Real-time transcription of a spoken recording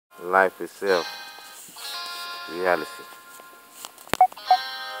life itself. Reality.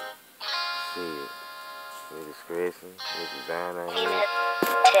 Shit. With discretion, with design out here.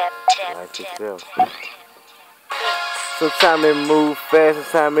 Life itself. Sometimes it moves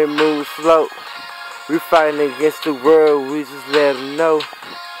fast, sometimes it moves slow. We fighting against the world, we just let them know.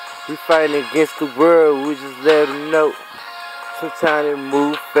 We fighting against the world, we just let them know. Sometimes it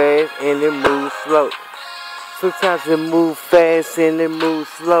moves fast and it moves slow. Sometimes it moves fast and it moves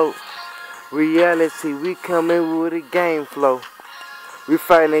slow. Reality, we coming with a game flow. We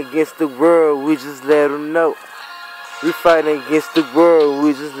fighting against the world, we just let them know. We fighting against the world,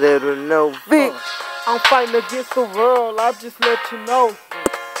 we just let them know. Vic! I'm fighting against the world, I just let you know.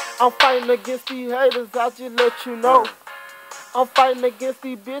 I'm fighting against these haters, I just let you know. I'm fighting against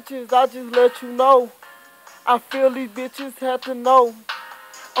these bitches, I just let you know. I feel these bitches have to know.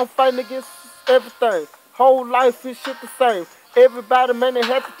 I'm fighting against everything. Whole life is shit the same. Everybody, man, they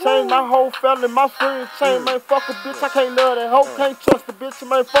had to change. My whole family, my friends change. Man, fuck a bitch, I can't love that hoe. Can't trust the bitch,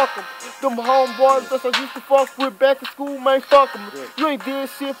 man, fuck them. Them homeboys that I used to fuck with back in school, man, fuck them. You ain't did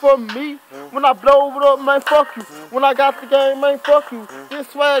shit for me. When I blow it up, man, fuck you. When I got the game, man, fuck you. This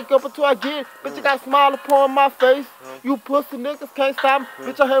swag up until I get it. Bitch, I got a smile upon my face. You pussy niggas can't stop me.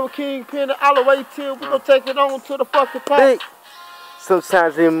 Bitch, I hang with Kingpin all the way till we gon' take it on to the fucking top.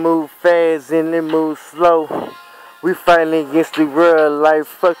 Sometimes it move fast and it move slow. We fighting against the world like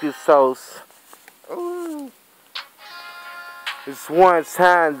fuck you souls. It's one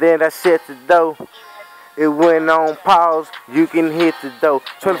time, then I shut the door. It went on pause, you can hit the door.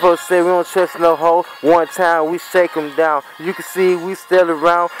 24/7, we don't trust no hoe. One time, we shake them down. You can see we still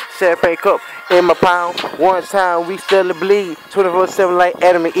around. Champagne cup in my pound. One time, we still bleed. 24/7 like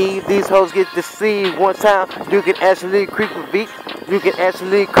Adam and Eve. These hoes get deceived. One time, you can actually creep a beat. You can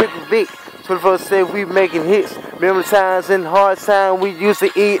actually creep a beat. 24/7, we making hits. Remember times and hard times we used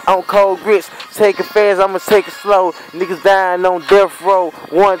to eat on cold grits. Take it fast, I'ma take it slow. Niggas dying on death row.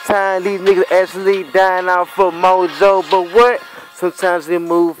 One time, these niggas actually dying out for mojo. But what? Sometimes they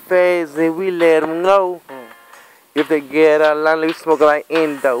move fast and we let them know. If they get out of line, they smoke like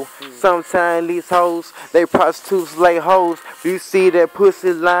endo. Sometimes these hoes, they prostitutes like hoes. You see that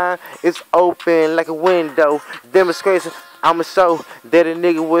pussy line, it's open like a window. Demonstration, I'ma show that a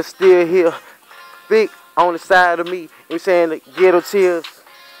nigga was still here. Big on the side of me, you saying the ghetto tears.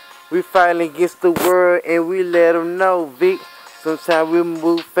 We fighting against the world and we let them know, Vic. Sometimes we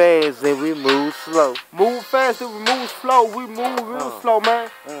move fast and we move slow. Move fast and we move slow, we move real slow, man.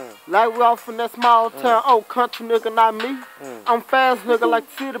 Like we off in that small town, oh, country nigga, not me. I'm fast nigga like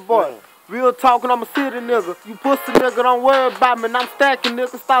the city boy. Real talking, I'm a city nigga. You pussy nigga, don't worry about me. And I'm stacking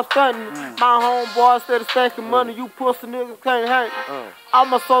nigga, stop stunting. My homeboy steady stacking money, you pussy niggas can't hang. All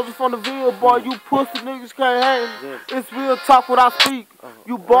my soldiers from the Ville, boy, you pussy niggas can't hang. It's real talk what I speak.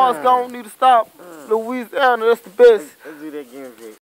 You boys gon' need to stop. Louisiana, that's the best. Let's do that again,